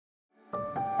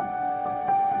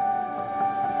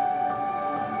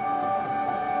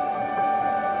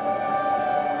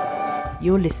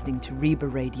You're listening to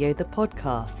RIBA Radio, the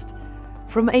podcast.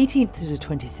 From 18th to the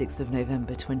 26th of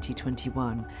November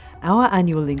 2021, our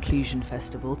annual Inclusion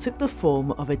Festival took the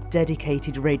form of a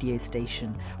dedicated radio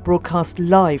station, broadcast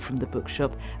live from the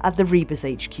bookshop at the RIBA's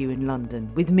HQ in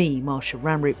London, with me, Marsha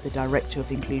Ramroop, the Director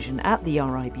of Inclusion at the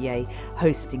RIBA,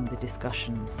 hosting the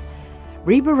discussions.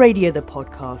 RIBA Radio, the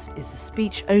podcast, is the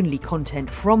speech-only content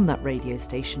from that radio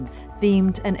station,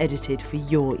 themed and edited for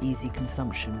your easy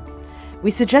consumption. We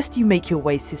suggest you make your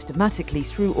way systematically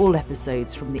through all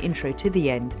episodes from the intro to the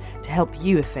end to help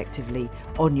you effectively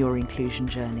on your inclusion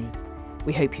journey.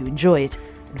 We hope you enjoy it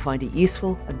and find it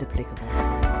useful and applicable.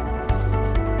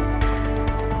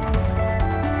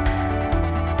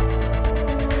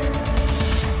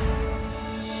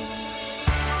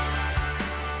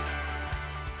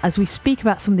 As we speak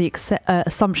about some of the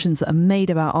assumptions that are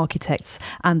made about architects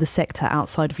and the sector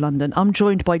outside of London, I'm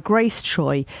joined by Grace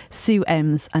Choi, Sue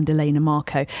Emms and Elena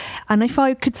Marco. And if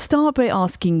I could start by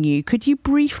asking you, could you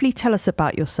briefly tell us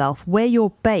about yourself, where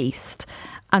you're based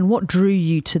and what drew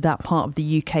you to that part of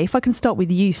the UK? If I can start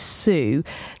with you, Sue.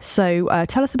 So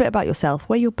tell us a bit about yourself,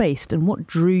 where you're based and what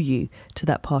drew you to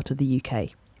that part of the UK.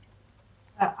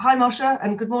 Hi, Marsha,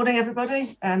 and good morning,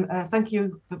 everybody. Thank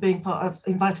you for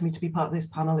inviting me to be part of this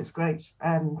panel. It's great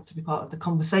to be part of the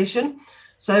conversation.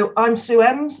 So I'm Sue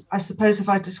Emms. I suppose if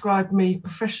I describe me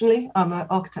professionally, I'm an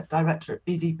architect director at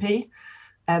BDP,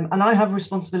 and I have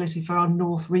responsibility for our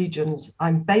North regions.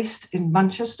 I'm based in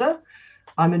Manchester.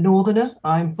 I'm a Northerner.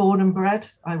 I'm born and bred.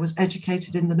 I was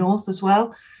educated in the North as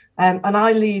well. And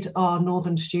I lead our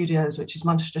Northern studios, which is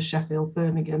Manchester, Sheffield,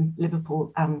 Birmingham,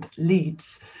 Liverpool, and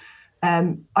Leeds.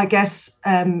 I guess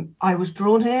I was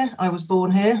drawn here, I was born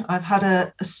here. I've had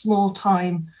a small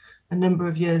time, a number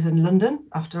of years in London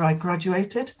after I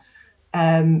graduated,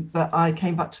 but I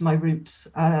came back to my roots.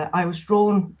 I was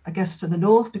drawn, I guess, to the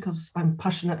North because I'm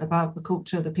passionate about the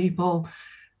culture, the people,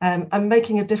 and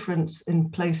making a difference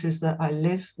in places that I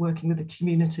live, working with the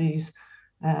communities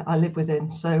I live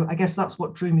within. So I guess that's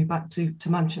what drew me back to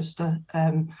Manchester,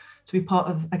 to be part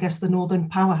of, I guess, the Northern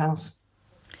powerhouse.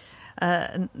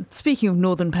 Speaking of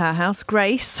Northern Powerhouse,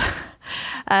 Grace,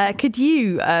 could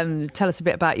you tell us a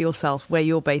bit about yourself, where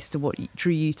you're based and what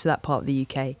drew you to that part of the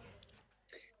UK?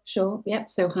 Sure, yep.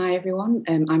 So hi, everyone.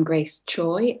 I'm Grace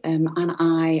Choi and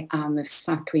I am of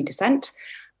South Korean descent,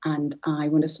 and I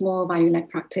run a small value-led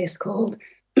practice called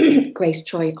Grace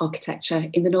Choi Architecture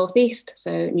in the Northeast,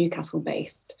 so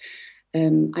Newcastle-based.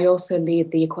 I also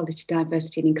lead the Equality,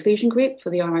 Diversity and Inclusion group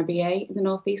for the RIBA in the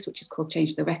Northeast, which is called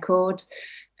Change the Record.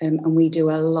 And we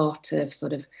do a lot of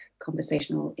sort of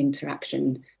conversational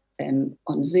interaction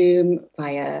on Zoom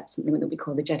via something that we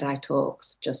call the Jedi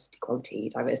Talks, just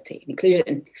equality, diversity and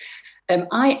inclusion.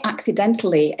 I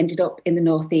accidentally ended up in the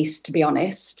Northeast, to be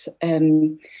honest,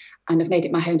 and I've made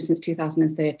it my home since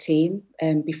 2013.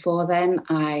 Before then,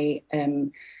 I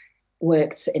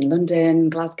worked in London,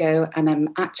 Glasgow, and I'm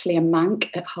actually a Manc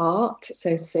at heart.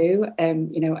 So Sue,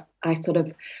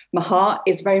 my heart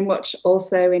is very much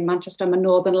also in Manchester. I'm a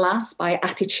Northern lass by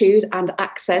attitude and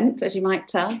accent, as you might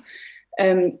tell.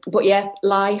 But yeah,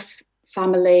 life,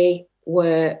 family,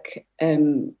 work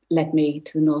led me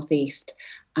to the Northeast.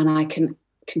 And I can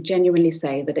genuinely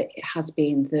say that it has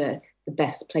been the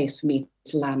best place for me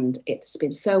to land. It's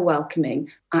been so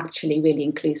welcoming, actually really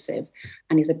inclusive,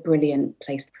 and is a brilliant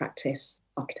place to practice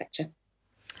architecture.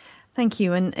 Thank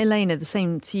you. And Elena, the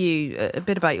same to you. A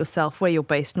bit about yourself, where you're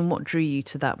based and what drew you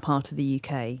to that part of the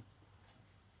UK.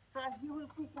 So as you will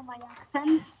see from my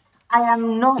accent, I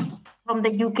am not from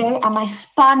the UK. I'm a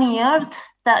Spaniard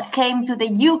that came to the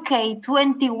UK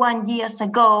 21 years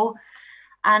ago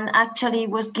and actually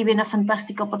was given a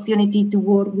fantastic opportunity to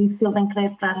work with Field and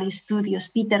Clegg Bradley Studios.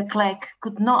 Peter Clegg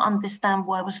could not understand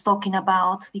what I was talking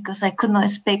about because I could not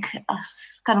speak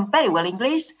kind of very well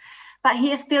English, but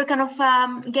he still kind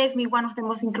of gave me one of the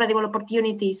most incredible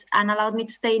opportunities and allowed me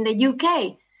to stay in the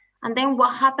UK. And then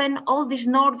what happened, all these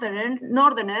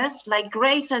Northerners like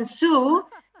Grace and Sue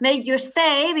made you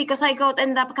stay because I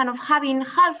ended up kind of having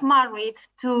half married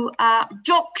to a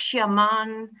Yorkshire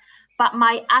man, but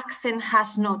my accent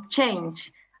has not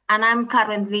changed. And I'm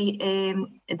currently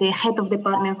the head of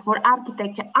department for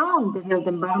architecture and the built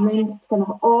environment, kind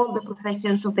of all the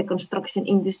professions of the construction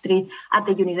industry at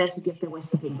the University of the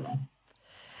West of England.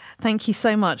 Thank you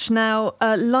so much. Now,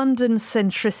 London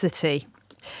centricity.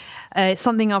 It's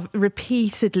something I've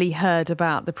repeatedly heard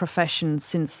about the profession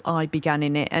since I began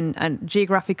in it, and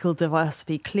geographical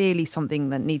diversity, clearly something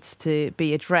that needs to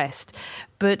be addressed.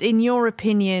 But in your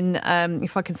opinion,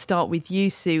 if I can start with you,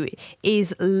 Sue,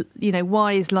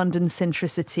 why is London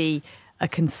centricity a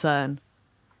concern?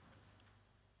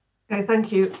 Okay,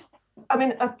 thank you. I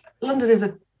mean, London is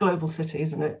a global city,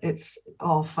 isn't it? It's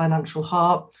our financial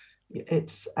heart.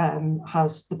 It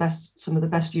has some of the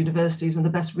best universities and the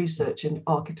best research in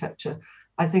architecture.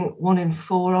 I think 1 in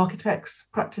 4 architects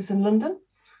practice in London.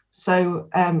 So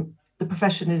the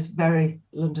profession is very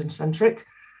London-centric.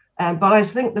 But I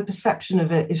think the perception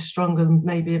of it is stronger than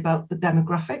maybe about the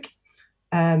demographic.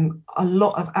 A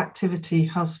lot of activity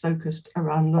has focused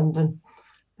around London.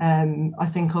 I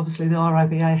think obviously the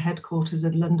RIBA headquarters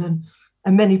in London,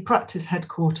 and many practice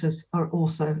headquarters are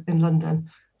also in London,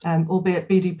 albeit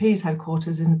BDP's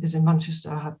headquarters is in Manchester,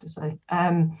 I have to say.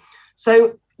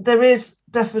 So there is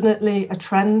definitely a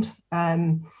trend.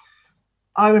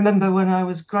 I remember when I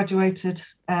was graduated,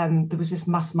 there was this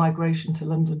mass migration to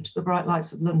London, to the bright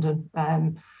lights of London,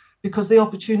 because the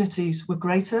opportunities were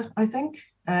greater, I think.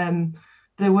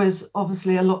 There was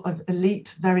obviously a lot of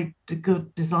elite, very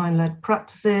good design-led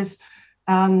practices,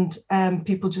 and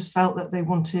people just felt that they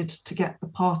wanted to get a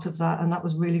part of that, and that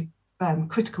was really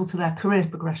critical to their career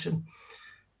progression.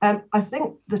 I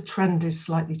think the trend is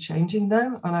slightly changing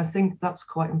though, and I think that's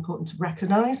quite important to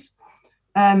recognise.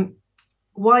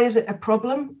 Why is it a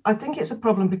problem? I think it's a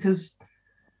problem because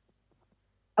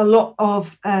a lot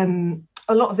of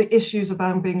the issues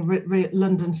about being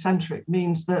London-centric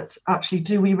means that actually,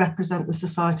 do we represent the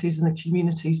societies and the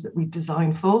communities that we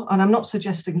design for? And I'm not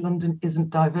suggesting London isn't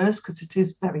diverse, because it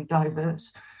is very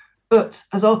diverse. But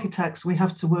as architects, we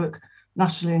have to work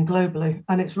nationally and globally.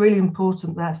 And it's really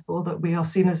important, therefore, that we are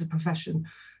seen as a profession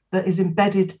that is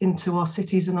embedded into our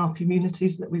cities and our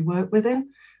communities that we work within.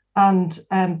 And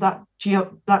that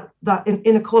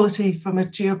inequality from a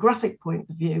geographic point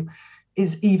of view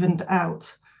is evened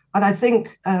out. And I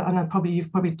think,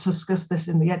 you've probably discussed this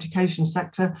in the education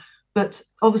sector, but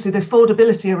obviously the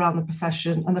affordability around the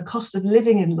profession and the cost of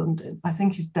living in London, I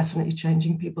think, is definitely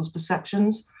changing people's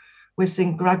perceptions. We're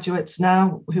seeing graduates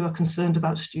now who are concerned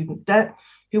about student debt,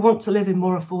 who want to live in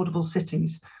more affordable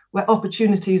cities where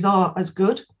opportunities are as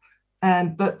good,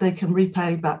 but they can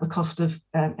repay back the cost of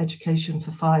education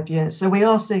for 5 years. So we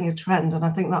are seeing a trend, and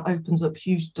I think that opens up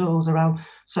huge doors around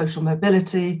social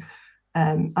mobility,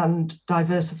 and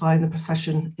diversifying the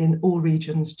profession in all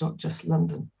regions, not just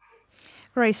London.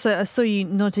 Grace, so I saw you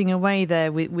nodding away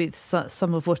there with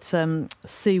some of what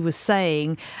Sue was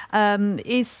saying.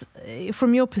 Is,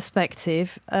 from your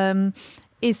perspective,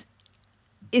 is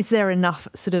there enough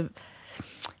sort of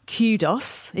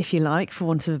kudos, if you like, for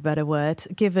want of a better word,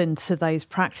 given to those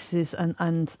practices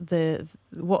and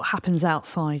what happens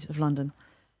outside of London?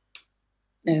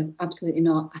 No, absolutely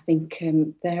not. I think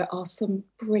there are some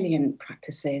brilliant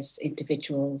practices,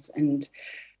 individuals, and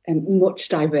much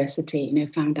diversity,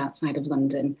 found outside of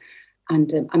London.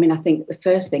 And I think the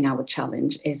first thing I would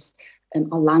challenge is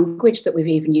our language that we've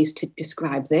even used to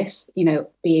describe this.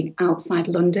 Being outside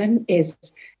London is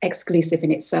exclusive in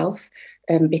itself,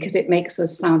 because it makes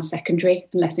us sound secondary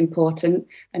and less important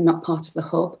and not part of the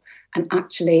hub. And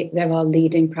actually, there are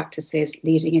leading practices,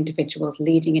 leading individuals,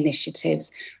 leading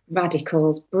initiatives,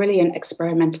 radicals, brilliant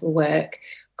experimental work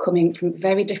coming from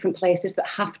very different places that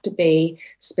have to be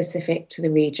specific to the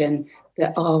region,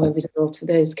 that are a result of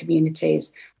those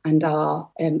communities and are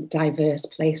diverse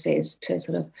places to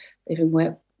sort of live and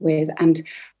work with. And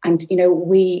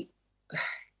we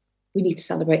need to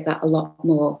celebrate that a lot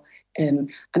more.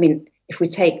 If we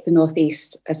take the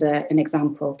Northeast as an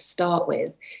example to start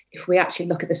with, if we actually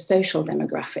look at the social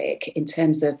demographic in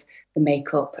terms of the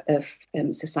makeup of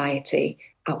society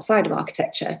outside of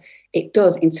architecture, it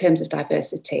does, in terms of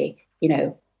diversity,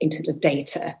 in terms of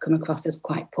data, come across as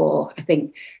quite poor. I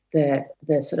think the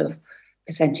sort of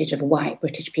percentage of white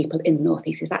British people in the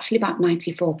Northeast is actually about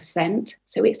 94%.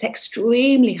 So it's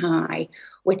extremely high,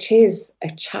 which is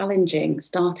a challenging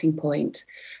starting point.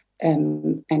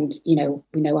 And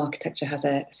we know architecture has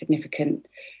a significant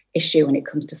issue when it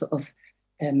comes to sort of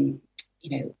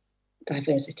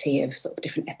diversity of sort of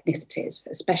different ethnicities,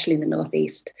 especially in the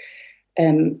Northeast.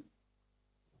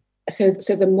 So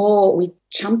the more we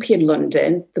champion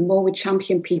London, the more we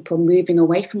champion people moving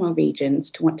away from our regions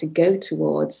to want to go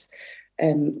towards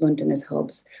London as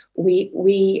hubs.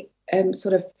 We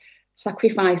sort of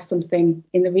sacrifice something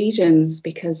in the regions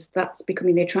because that's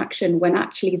becoming the attraction, when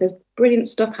actually there's brilliant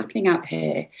stuff happening out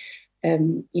here,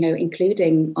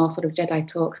 including our sort of Jedi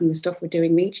talks and the stuff we're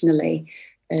doing regionally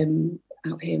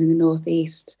out here in the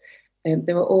Northeast.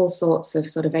 There are all sorts of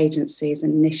sort of agencies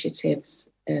and initiatives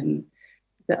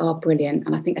that are brilliant.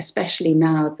 And I think especially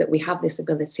now that we have this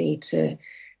ability to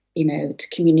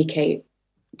communicate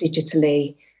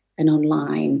digitally and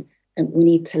online, we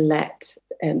need to let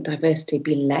diversity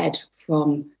be led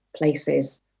from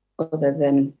places other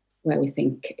than where we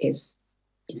think is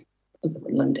other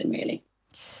than London, really.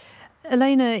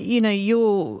 Elena,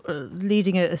 you're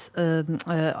leading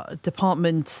a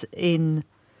department in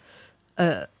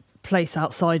a place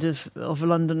outside of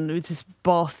London, which is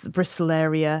Bath, Bristol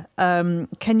area.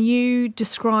 Can you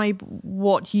describe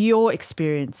what your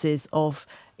experience is of,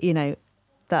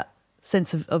 that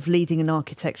sense of leading an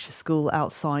architecture school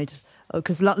outside?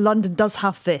 Because London does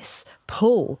have this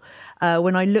pull.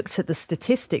 When I looked at the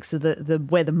statistics of the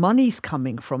where the money's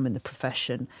coming from in the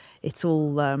profession, it's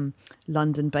all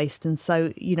London-based. And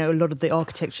so, a lot of the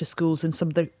architecture schools and some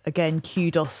of the, again,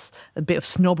 kudos, a bit of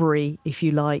snobbery, if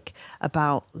you like,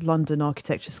 about London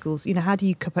architecture schools. How do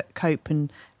you cope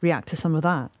and react to some of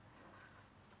that?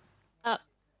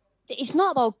 It's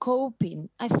not about coping.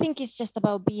 I think it's just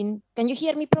about being... Can you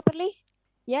hear me properly?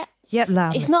 Yeah? Yep,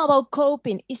 loud. It's not about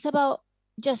coping. It's about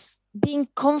just being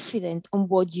confident on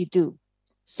what you do.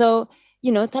 So,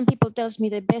 some people tells me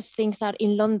the best things are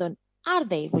in London. Are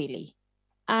they really?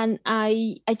 And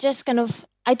I just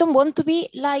I don't want to be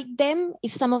like them.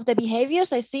 If some of the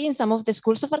behaviors I see in some of the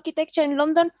schools of architecture in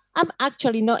London, I'm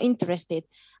actually not interested.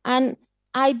 And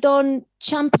I don't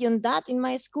champion that in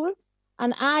my school.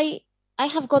 And I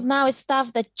have got now a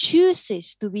staff that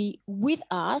chooses to be with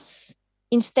us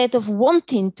instead of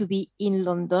wanting to be in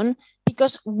London,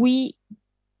 because we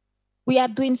are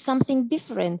doing something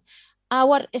different.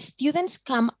 Our students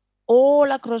come all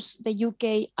across the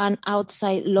UK and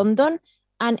outside London,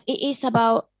 and it is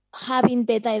about having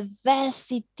the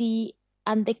diversity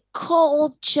and the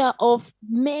culture of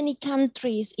many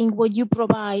countries in what you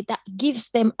provide that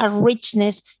gives them a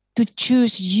richness to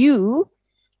choose you,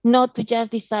 not to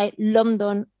just decide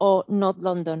London or not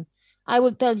London. I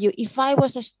will tell you, if I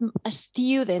was a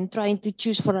student trying to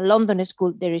choose for a London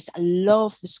school, there is a lot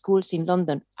of schools in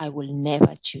London I will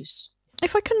never choose.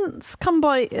 If I can start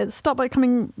by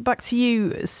coming back to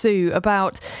you, Sue,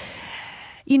 about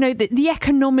the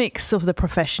economics of the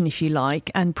profession, if you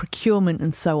like, and procurement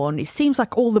and so on. It seems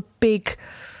like all the big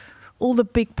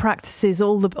practices,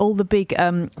 all the big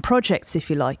projects, if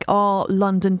you like, are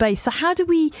London-based. So how do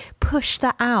we push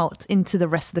that out into the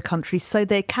rest of the country so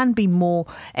there can be more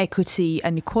equity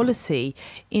and equality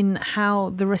in how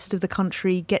the rest of the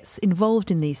country gets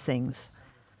involved in these things?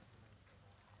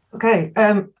 Okay,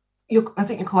 I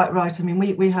think you're quite right. I mean,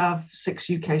 we have 6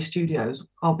 UK studios.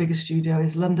 Our biggest studio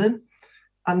is London.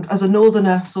 And as a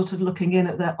northerner sort of looking in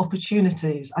at their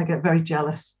opportunities, I get very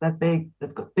jealous. They're big,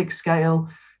 they've got big scale,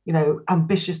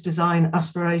 ambitious design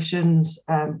aspirations,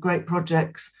 great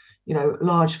projects,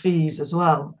 large fees as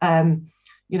well. And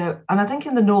I think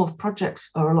in the north, projects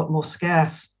are a lot more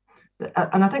scarce.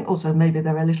 And I think also maybe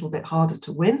they're a little bit harder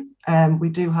to win. We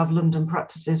do have London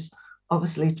practices,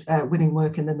 obviously winning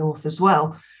work in the north as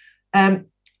well. I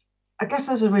guess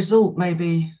as a result,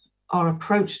 maybe our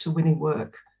approach to winning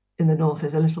work in the north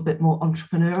is a little bit more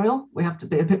entrepreneurial. We have to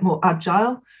be a bit more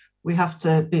agile. We have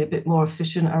to be a bit more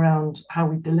efficient around how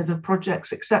we deliver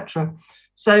projects, etc.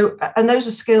 So, and those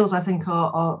are skills I think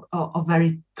are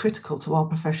very critical to our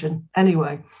profession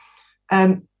anyway.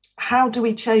 How do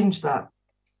we change that?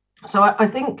 So I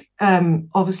think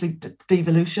obviously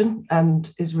devolution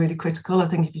is really critical. I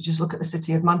think if you just look at the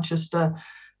city of Manchester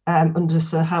under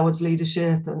Sir Howard's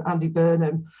leadership and Andy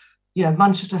Burnham,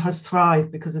 Manchester has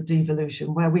thrived because of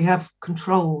devolution, where we have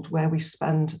controlled where we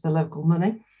spend the local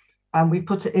money, and we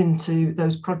put it into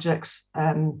those projects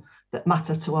that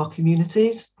matter to our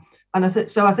communities. And I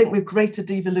think with greater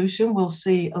devolution, we'll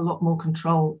see a lot more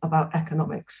control about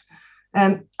economics.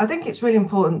 I think it's really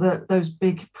important that those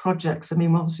big projects, I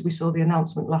mean, obviously we saw the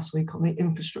announcement last week on the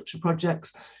infrastructure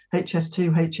projects,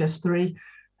 HS2, HS3,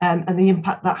 and the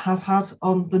impact that has had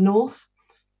on the north.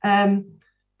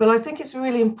 But I think it's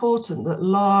really important that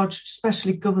large,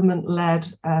 especially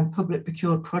government-led public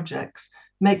procured projects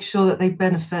make sure that they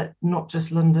benefit not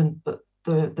just London, but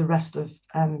the rest of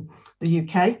the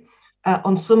UK.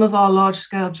 On some of our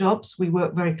large-scale jobs, we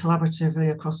work very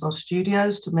collaboratively across our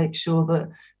studios to make sure that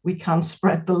we can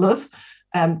spread the love.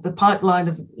 The pipeline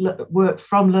of work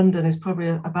from London is probably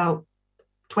about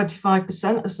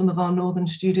 25% of some of our northern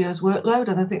studios' workload,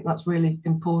 and I think that's really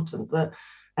important that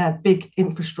big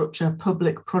infrastructure,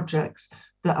 public projects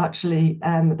that actually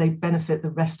they benefit the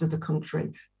rest of the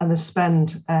country, and the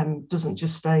spend doesn't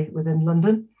just stay within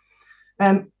London.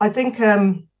 I think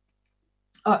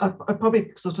I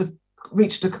probably sort of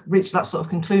reached that sort of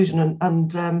conclusion,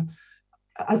 and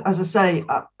as I say,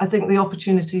 I think the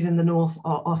opportunities in the north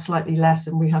are slightly less,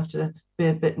 and we have to be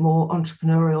a bit more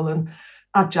entrepreneurial and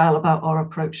agile about our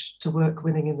approach to work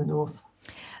winning in the north.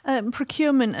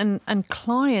 Procurement and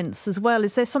clients as well.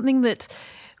 Is there something that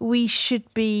we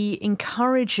should be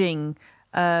encouraging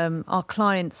our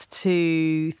clients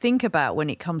to think about when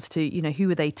it comes to,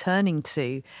 who are they turning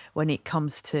to when it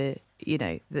comes to,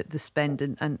 the spend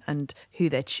and who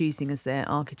they're choosing as their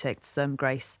architects,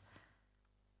 Grace?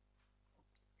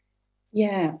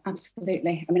 Yeah,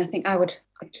 absolutely. I mean, I think I'd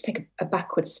just take a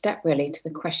backward step really to the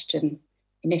question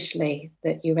initially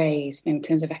that you raised, in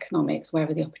terms of economics, where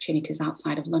are the opportunities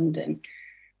outside of London?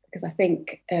 Because I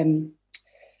think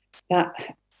that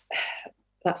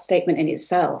statement in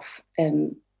itself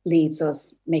leads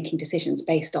us making decisions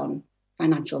based on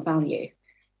financial value.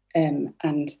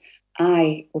 And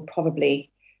I would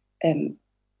probably,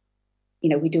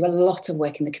 we do a lot of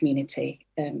work in the community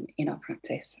in our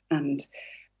practice, and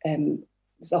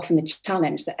there's often the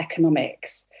challenge that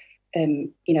economics, a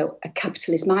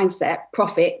capitalist mindset,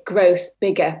 profit, growth,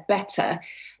 bigger, better,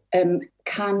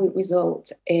 can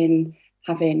result in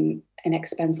having an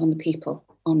expense on the people,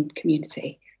 on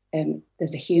community.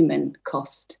 There's a human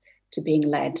cost to being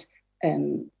led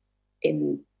in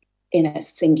a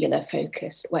singular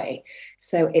focused way.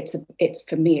 So it's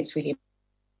for me, it's really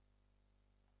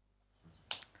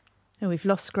we've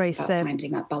lost Grace about there.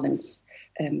 Finding that balance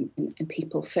and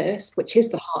people first, which is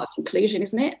the heart of inclusion,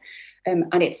 isn't it?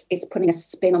 And it's putting a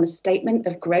spin on the statement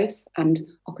of growth and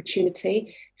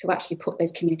opportunity to actually put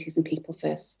those communities and people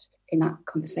first in that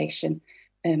conversation.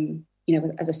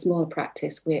 As a smaller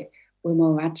practice, we're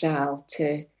more agile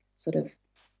to sort of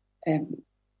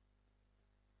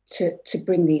to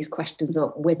bring these questions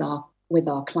up with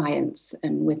our clients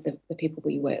and with the people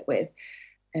we work with.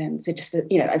 So just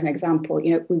as an example,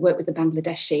 we work with the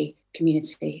Bangladeshi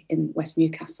community in West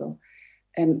Newcastle,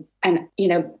 and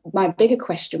my bigger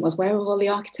question was, where are all the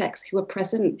architects who are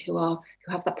present, who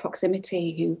have that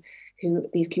proximity, who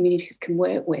these communities can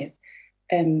work with?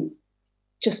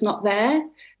 Just not there.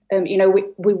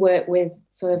 We work with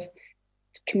sort of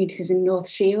communities in North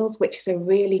Shields, which is a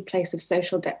really place of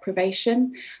social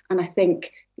deprivation, and I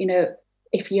think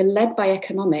if you're led by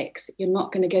economics, you're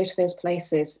not going to go to those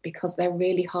places because they're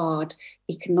really hard,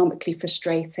 economically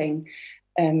frustrating,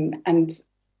 there's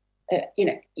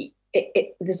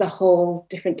a whole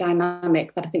different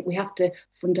dynamic that I think we have to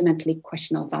fundamentally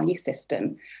question our value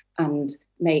system and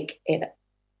make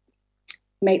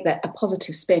that a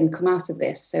positive spin come out of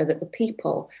this, so that the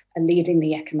people are leading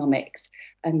the economics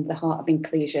and the heart of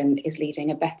inclusion is leading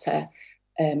a better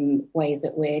way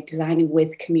that we're designing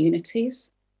with communities.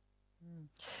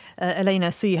 Elena, I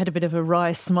saw you had a bit of a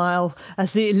wry smile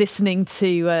as you're listening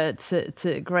to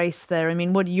Grace there. I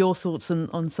mean, what are your thoughts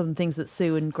on some things that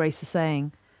Sue and Grace are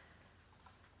saying?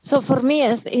 So for me,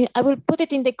 I will put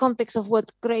it in the context of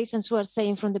what Grace and Sue are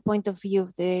saying from the point of view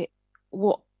of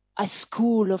what a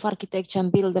school of architecture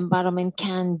and built environment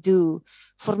can do.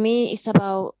 For me, it's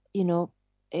about,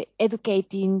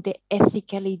 educating the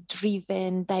ethically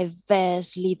driven,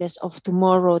 diverse leaders of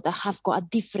tomorrow that have got a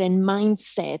different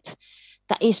mindset,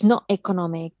 that is not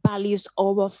economic, values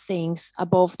over things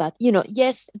above that.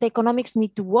 Yes, the economics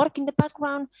need to work in the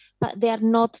background, but they are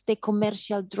not the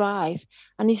commercial drive.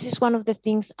 And this is one of the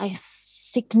things I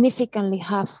significantly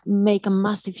have made a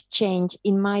massive change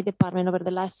in my department over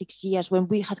the last 6 years, when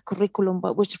we had curriculum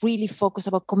but was really focused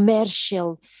about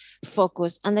commercial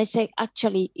focus. And I say,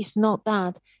 actually, it's not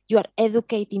that. You are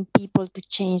educating people to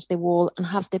change the world and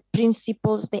have the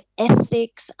principles, the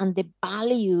ethics, and the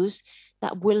values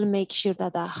that will make sure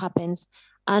that happens.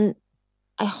 And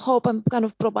I hope I'm kind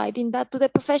of providing that to the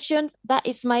profession. That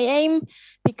is my aim,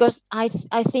 because I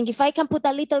think if I can put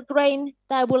a little grain,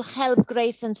 that will help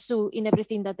Grace and Sue in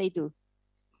everything that they do.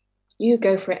 You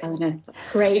go for it, Eleanor.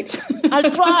 That's great. I'll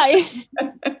try.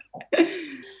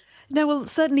 No, well,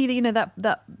 certainly,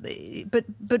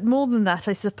 but more than that,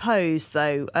 I suppose,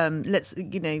 though,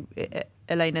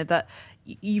 Elena, that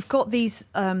you've got these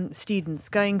students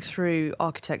going through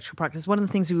architectural practice. One of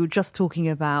the things we were just talking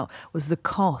about was the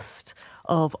cost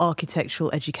of architectural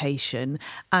education.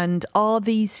 And are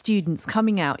these students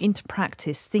coming out into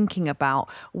practice thinking about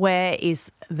where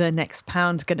is the next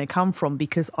pound going to come from,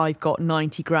 because I've got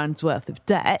 90 grand's worth of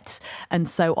debt, and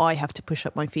so I have to push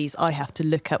up my fees. I have to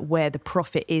look at where the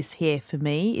profit is here for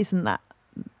me. Isn't that,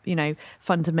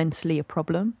 fundamentally a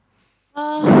problem?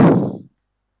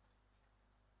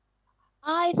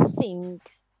 I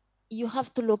think you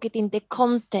have to look at it in the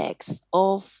context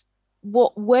of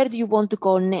where do you want to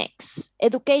go next?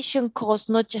 Education costs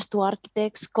not just to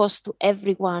architects, costs to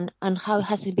everyone, and how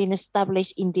has it been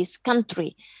established in this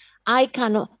country? I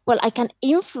can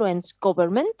influence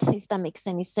government, if that makes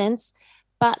any sense,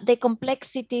 but the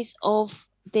complexities of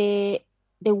the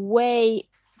way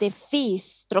the fees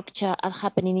structure are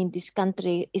happening in this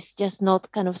country is just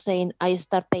not kind of saying, I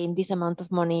start paying this amount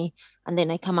of money and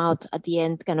then I come out at the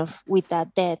end kind of with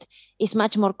that debt. It's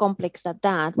much more complex than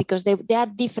that, because there are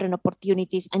different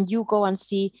opportunities, and you go and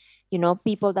see,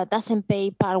 people that doesn't pay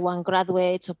Part 1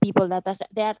 graduates, or people that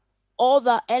there are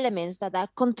other elements that are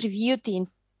contributing.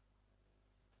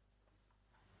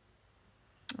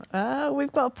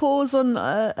 We've got a pause on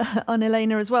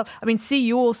Elena as well. I mean,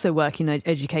 you also work in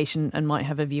education and might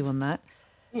have a view on that.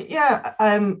 Yeah,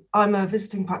 I'm a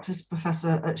visiting practice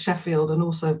professor at Sheffield, and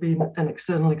also been an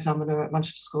external examiner at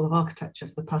Manchester School of Architecture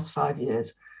for the past 5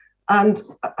 years. And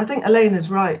I think Elena's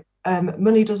right.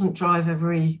 Money doesn't drive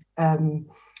every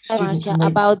student to make...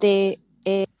 About the...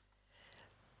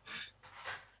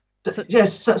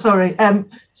 Sorry.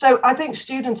 So I think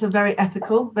students are very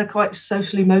ethical. They're quite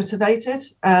socially motivated.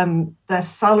 Their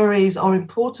salaries are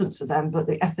important to them, but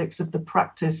the ethics of the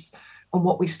practice and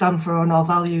what we stand for and our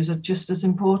values are just as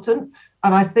important.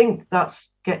 And I think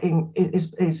that's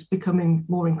is becoming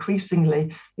more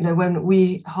increasingly, when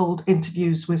we hold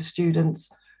interviews with students,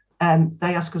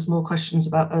 they ask us more questions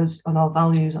about us and our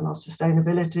values and our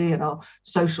sustainability and our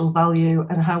social value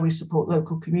and how we support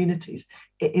local communities.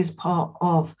 It is part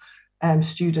of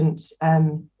students'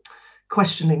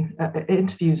 questioning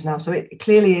interviews now. So it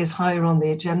clearly is higher on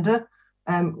the agenda.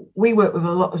 We work with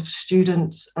a lot of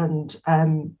students and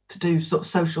to do sort of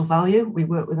social value. We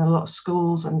work with a lot of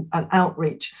schools and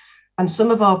outreach. And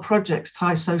some of our projects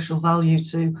tie social value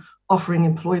to offering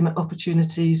employment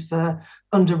opportunities for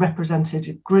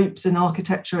underrepresented groups in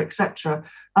architecture, etc.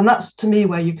 And that's, to me,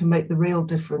 where you can make the real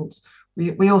difference.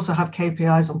 We also have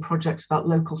KPIs on projects about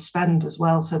local spend as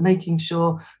well. So making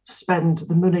sure to spend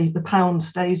the money, the pound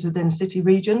stays within city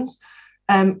regions.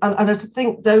 And I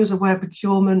think those are where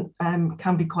procurement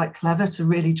can be quite clever to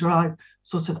really drive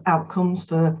sort of outcomes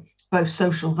for both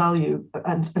social value.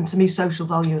 And to me, social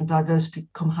value and diversity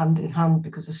come hand in hand,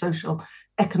 because the social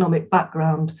economic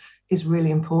background is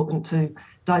really important to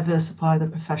diversify the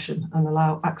profession and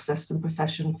allow access to the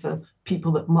profession for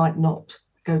people that might not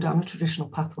go down a traditional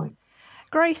pathway.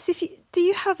 Grace, do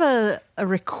you have a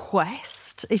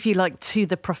request, if you like, to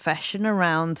the profession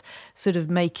around sort of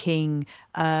making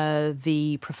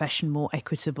the profession more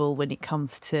equitable when it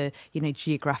comes to,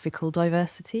 geographical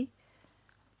diversity?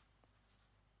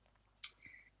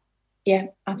 Yeah,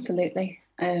 absolutely.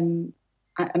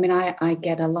 I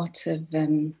get a lot of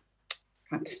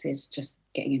practices just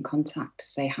getting in contact to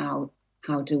say how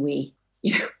do we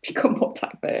become more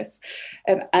diverse,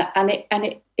 and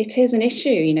it is an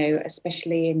issue,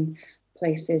 especially in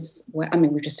places where,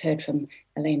 we've just heard from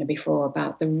Elena before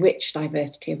about the rich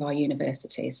diversity of our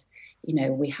universities.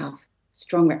 We have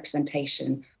strong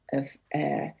representation of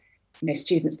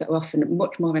students that are often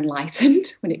much more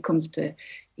enlightened when it comes to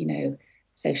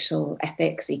social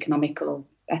ethics, economical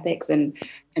ethics, and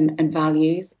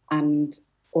values, and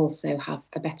also have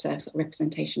a better sort of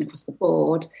representation across the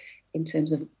board in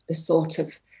terms of the sort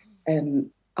of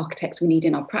architects we need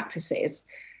in our practices,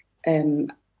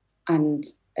 and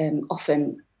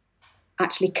often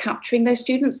actually capturing those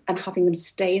students and having them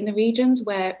stay in the regions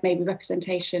where maybe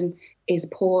representation is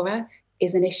poorer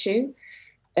is an issue.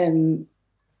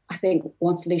 I think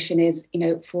one solution is,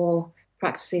 for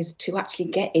practices to actually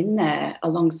get in there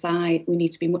alongside, we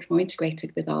need to be much more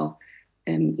integrated with our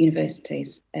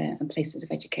universities and places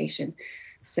of education,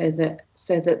 so that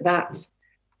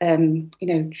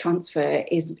transfer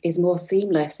is more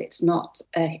seamless. It's not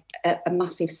a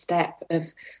massive step of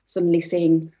suddenly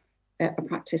seeing a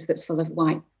practice that's full of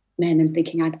white men and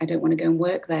thinking, I don't want to go and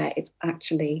work there. It's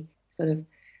actually sort of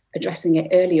addressing it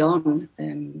early on.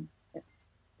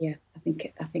 I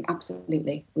think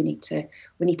absolutely we need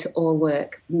to all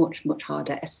work much, much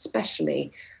harder,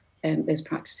 especially those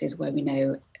practices where we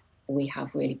know we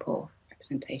have really poor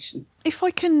representation. If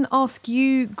I can ask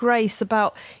you, Grace,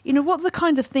 about, what are the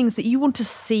kind of things that you want to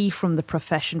see from the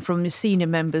profession, from your senior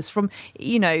members, from,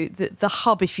 the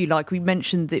hub, if you like. We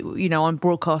mentioned that, I'm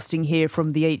broadcasting here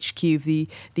from the HQ of the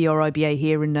RIBA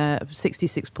here in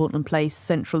 66 Portland Place,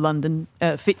 central London,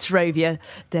 Fitzrovia,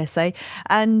 dare say.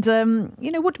 And,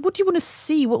 what do you want to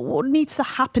see? What needs to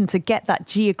happen to get that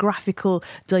geographical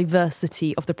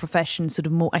diversity of the profession sort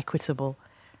of more equitable?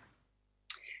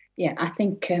 Yeah, I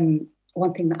think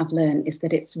one thing that I've learned is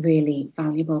that it's really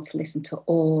valuable to listen to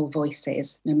all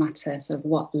voices, no matter sort of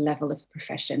what level of the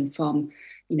profession, from,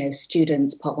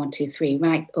 students, Part 1, 2, 3,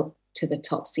 right up to the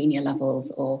top senior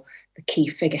levels or the key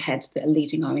figureheads that are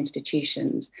leading our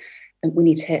institutions. And we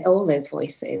need to hear all those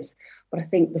voices. But I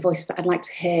think the voices that I'd like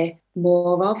to hear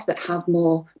more of, that have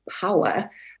more power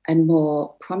and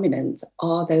more prominence,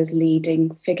 are those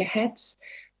leading figureheads.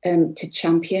 to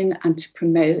champion and to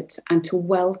promote and to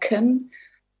welcome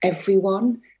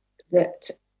everyone,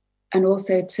 and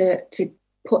also to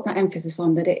put that emphasis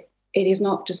on that it is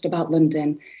not just about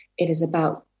London, it is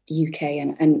about UK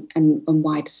and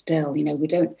wider still. You know, we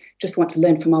don't just want to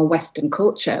learn from our Western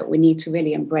culture, we need to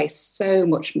really embrace so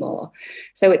much more.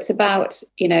 So it's about,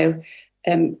 you know,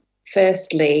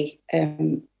 firstly,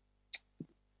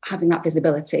 having that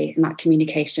visibility and that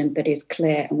communication that is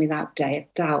clear and without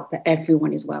doubt that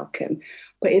everyone is welcome.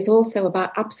 But it's also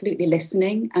about absolutely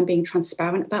listening and being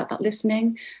transparent about that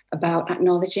listening, about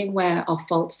acknowledging where our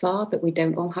faults are, that we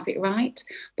don't all have it right.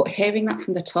 But hearing that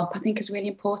from the top, I think, is really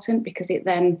important, because it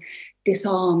then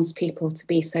disarms people to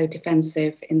be so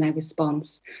defensive in their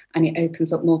response, and it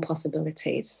opens up more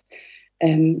possibilities.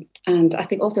 And I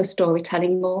think also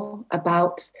storytelling more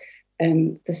about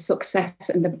the success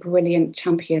and the brilliant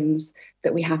champions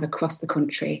that we have across the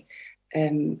country.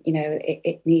 You know,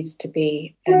 it needs to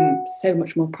be so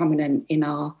much more prominent in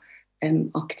our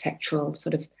architectural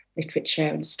sort of literature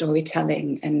and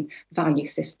storytelling and value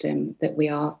system that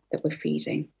we're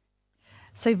feeding.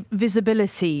 So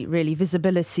visibility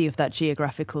of that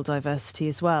geographical diversity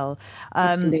as well.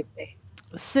 Absolutely.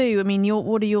 Sue, I mean,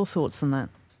 what are your thoughts on that?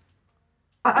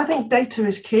 I think data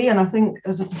is key, and I think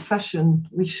as a profession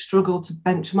we struggle to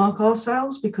benchmark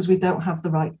ourselves because we don't have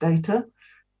the right data.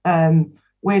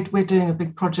 We're doing a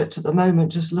big project at the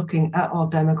moment just looking at our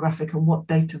demographic and what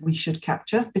data we should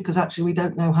capture, because actually we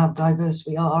don't know how diverse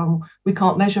we are and we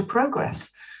can't measure progress.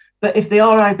 But if the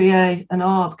RIBA and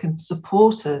ARB can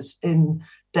support us in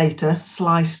data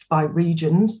sliced by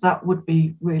regions, that would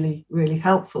be really, really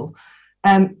helpful.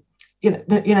 You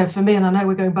know, for me, and I know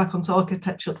we're going back onto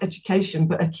architectural education,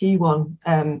 but a key one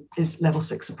is level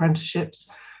 6 apprenticeships.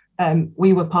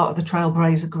 We were part of the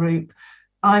Trailblazer group.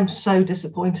 I'm so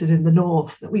disappointed in the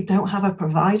North that we don't have a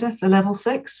provider for level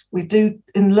 6. We do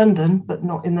in London, but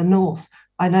not in the North.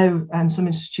 I know some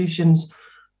institutions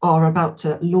are about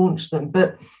to launch them,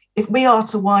 but if we are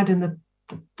to widen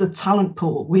the talent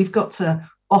pool, we've got to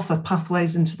offer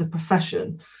pathways into the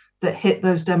profession that hit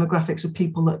those demographics of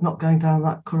people that are not going down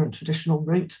that current traditional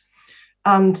route.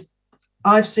 And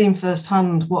I've seen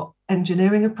firsthand what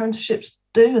engineering apprenticeships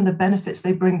do and the benefits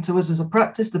they bring to us as a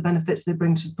practice, the benefits they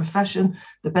bring to the profession,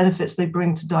 the benefits they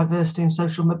bring to diversity and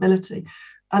social mobility.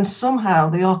 And somehow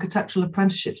the architectural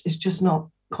apprenticeships is just not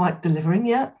quite delivering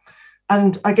yet.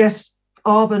 And I guess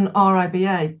ARB and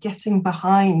RIBA getting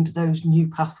behind those new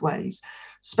pathways,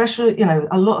 especially, you know,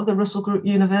 a lot of the Russell Group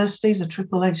universities are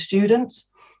AAA students.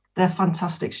 They're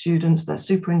fantastic students, they're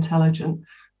super intelligent,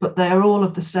 but they're all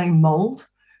of the same mold.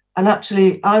 And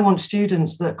actually, I want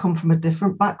students that come from a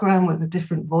different background with a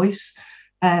different voice.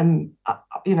 You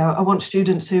know, I want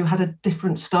students who had a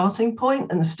different starting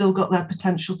point and still got their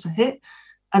potential to hit.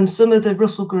 And some of the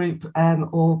Russell Group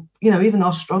or, you know, even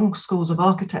our strong schools of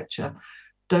architecture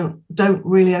don't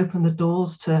really open the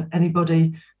doors to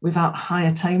anybody without high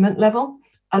attainment level.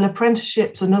 And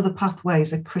apprenticeships and other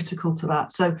pathways are critical to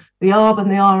that. So the ARB and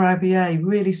the RIBA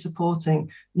really supporting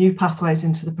new pathways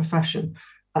into the profession,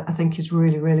 I think is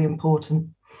really, really important.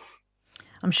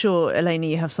 I'm sure, Elena,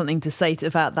 you have something to say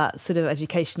about that sort of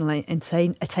educational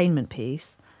attainment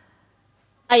piece.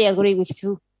 I agree with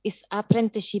you. It's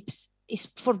apprenticeships is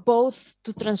for both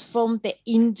to transform the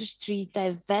industry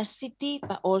diversity,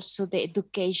 but also the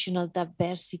educational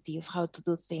diversity of how to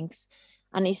do things.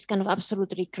 And it's kind of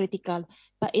absolutely critical,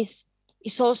 but it's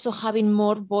also having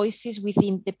more voices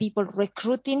within the people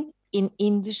recruiting in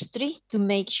industry to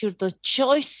make sure the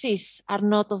choices are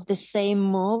not of the same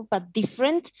mold, but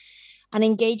different, and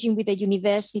engaging with the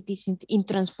universities in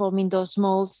transforming those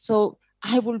molds. So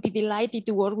I will be delighted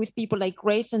to work with people like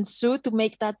Grace and Sue to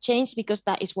make that change, because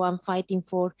that is what I'm fighting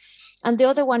for. And the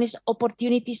other one is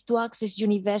opportunities to access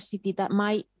university that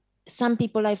some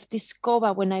people I've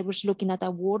discovered when I was looking at a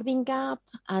wording gap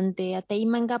and the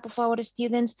attainment gap of our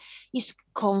students is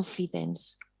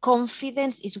confidence.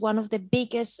 Confidence is one of the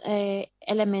biggest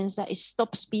elements that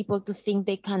stops people to think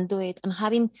they can do it. And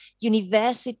having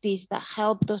universities that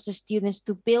help those students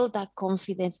to build that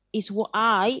confidence is what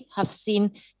I have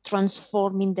seen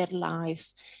transforming their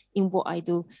lives in what I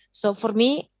do. So for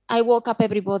me, I woke up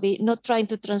everybody, not trying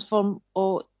to transform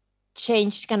or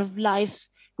change kind of lives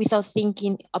without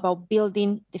thinking about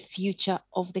building the future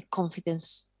of the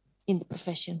confidence in the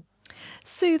profession.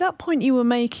 Sue, that point you were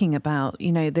making about,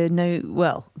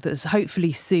 there's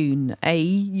hopefully soon a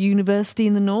university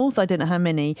in the north, I don't know how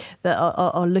many, that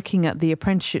are looking at the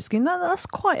apprenticeship scheme. That's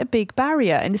quite a big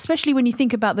barrier. And especially when you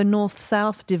think about the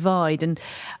north-south divide and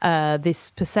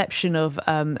this perception of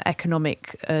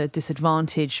economic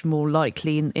disadvantage more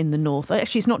likely in the north.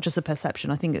 Actually, it's not just a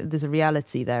perception. I think there's a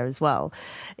reality there as well.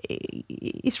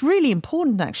 It's really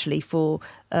important, actually, for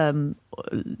a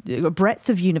breadth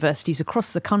of universities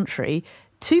across the country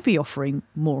to be offering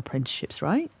more apprenticeships,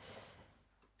 right?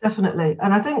 Definitely.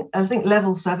 And I think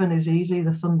level 7 is easy.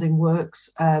 The funding works.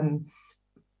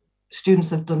 Students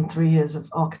have done 3 years of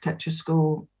architecture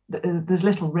school. There's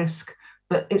little risk,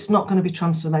 but it's not going to be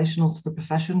transformational to the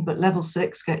profession. But level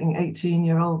 6, getting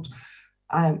 18-year-old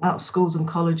out of schools and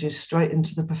colleges straight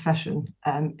into the profession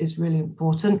is really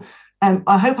important.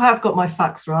 I hope I have got my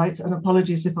facts right, and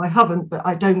apologies if I haven't, but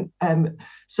I don't.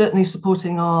 Certainly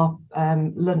supporting our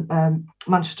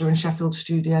Manchester and Sheffield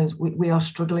studios, we are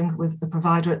struggling with the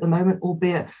provider at the moment,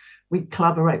 albeit we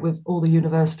collaborate with all the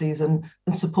universities and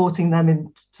supporting them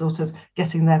in sort of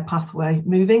getting their pathway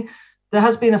moving. There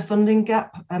has been a funding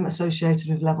gap associated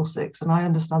with level 6, and I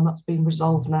understand that's been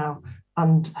resolved now,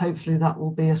 and hopefully that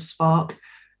will be a spark.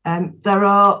 There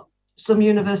are some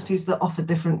universities that offer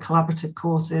different collaborative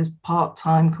courses,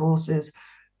 part-time courses,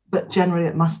 but generally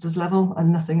at master's level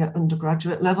and nothing at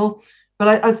undergraduate level.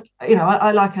 But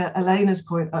I like Elena's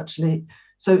point, actually.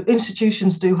 So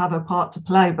institutions do have a part to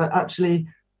play, but actually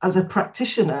as a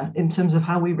practitioner in terms of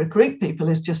how we recruit people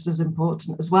is just as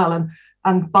important as well.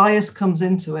 And bias comes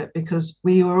into it because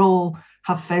we all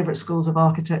have favourite schools of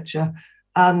architecture,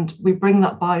 and we bring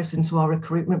that bias into our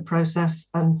recruitment process.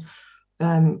 And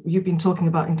you've been talking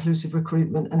about inclusive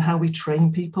recruitment and how we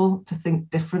train people to think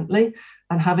differently,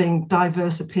 and having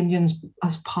diverse opinions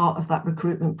as part of that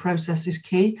recruitment process is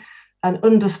key. And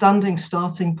understanding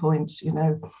starting points,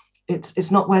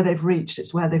 it's not where they've reached,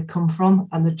 it's where they've come from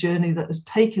and the journey that has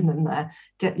taken them there.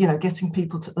 Getting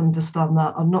people to understand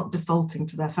that are not defaulting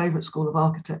to their favourite school of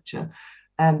architecture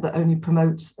that only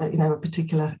promotes a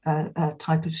particular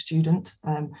type of student.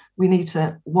 We need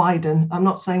to widen. I'm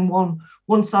not saying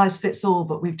one size fits all,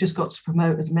 but we've just got to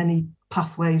promote as many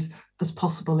pathways as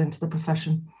possible into the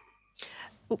profession.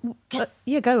 Go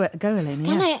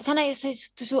Elena. Can I say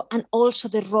to Sue, and also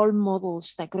the role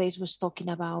models that Grace was talking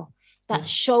about, that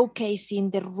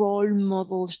showcasing the role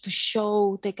models to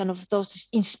show the kind of those,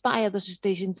 inspire those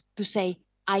students to say,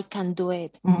 I can do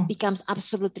it, becomes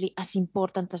absolutely as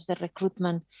important as the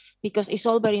recruitment, because it's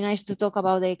all very nice to talk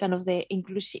about the kind of the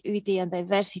inclusivity and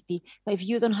diversity, but if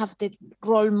you don't have the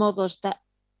role models that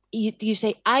you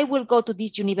say, I will go to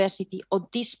this university or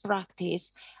this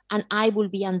practice and I will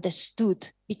be understood,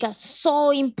 because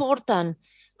so important.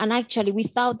 And actually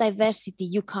without diversity,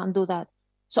 you can't do that.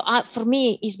 So for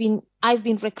me, I've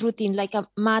been recruiting like a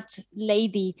mad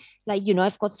lady. Like,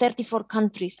 I've got 34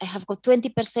 countries. I have got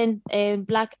 20%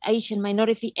 Black, Asian,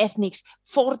 minority ethnics,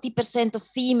 40% of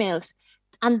females.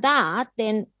 And that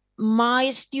then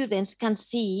my students can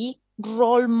see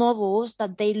role models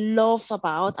that they love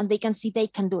about, and they can see they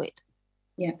can do it.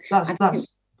 Yeah,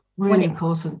 that's really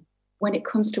important. When it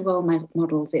comes to role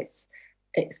models,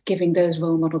 it's giving those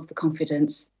role models the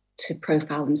confidence to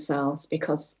profile themselves,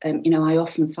 because I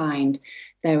often find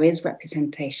there is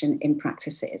representation in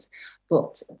practices,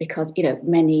 but because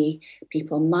many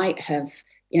people might have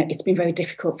it's been very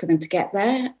difficult for them to get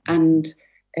there, and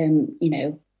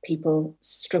people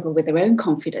struggle with their own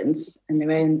confidence and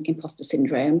their own imposter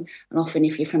syndrome, and often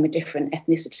if you're from a different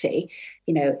ethnicity,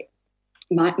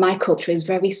 my culture is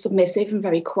very submissive and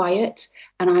very quiet,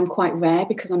 and I'm quite rare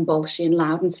because I'm bolshy and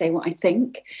loud and say what I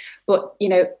think. But,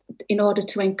 in order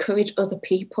to encourage other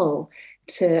people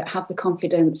to have the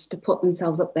confidence to put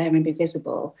themselves up there and be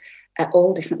visible at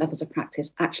all different levels of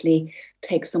practice, actually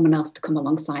take someone else to come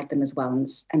alongside them as well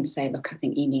and say, look, I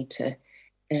think you need to,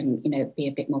 be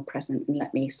a bit more present and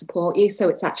let me support you. So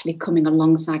it's actually coming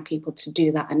alongside people to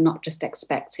do that, and not just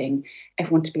expecting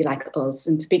everyone to be like us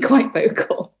and to be quite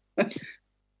vocal.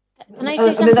 Can I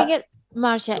say something,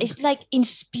 Marsha? It's like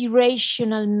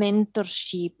inspirational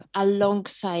mentorship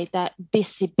alongside that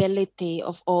visibility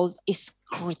of all is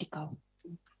critical.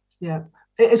 Yeah,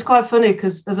 it's quite funny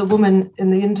because as a woman in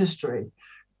the industry,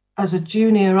 as a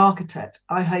junior architect,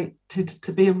 I hated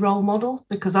to be a role model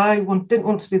because I didn't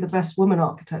want to be the best woman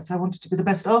architect. I wanted to be the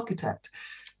best architect.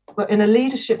 But in a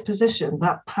leadership position,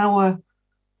 that power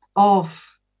of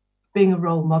being a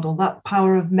role model, that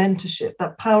power of mentorship,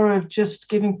 that power of just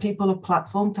giving people a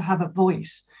platform to have a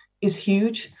voice is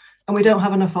huge, and we don't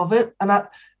have enough of it. And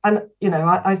And,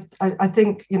 I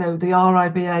think, the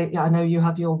RIBA, I know you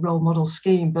have your role model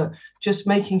scheme, but just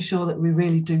making sure that we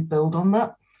really do build on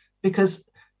that, because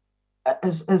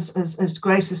as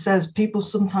Grace says, people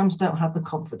sometimes don't have the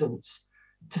confidence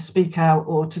to speak out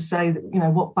or to say that,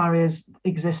 what barriers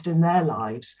exist in their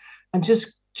lives, and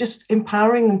just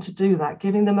empowering them to do that,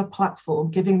 giving them a platform,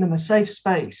 giving them a safe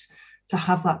space to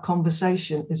have that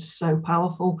conversation is so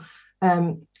powerful.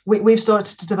 We've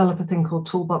started to develop a thing called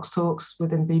Toolbox Talks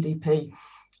within BDP.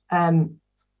 And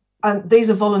these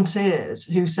are volunteers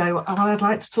who say, I'd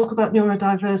like to talk about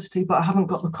neurodiversity, but I haven't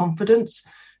got the confidence.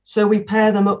 So we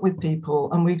pair them up with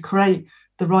people and we create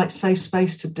the right safe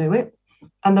space to do it.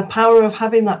 And the power of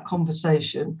having that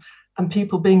conversation and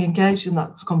people being engaged in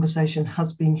that conversation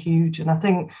has been huge. And I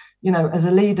think, as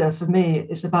a leader, for me,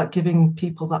 it's about giving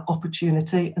people that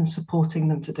opportunity and supporting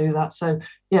them to do that. So,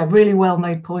 yeah, really well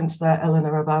made points there,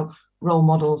 Eleanor, about role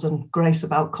models, and Grace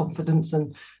about confidence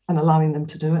and allowing them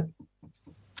to do it.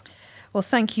 Well,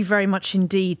 thank you very much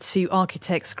indeed to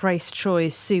architects Grace Choi,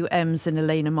 Sue Emms and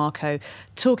Elena Marco,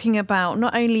 talking about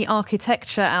not only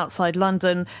architecture outside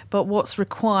London, but what's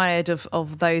required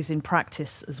of those in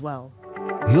practice as well.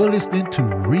 You're listening to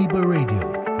RIBA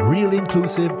Radio, real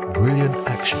inclusive, brilliant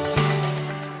action.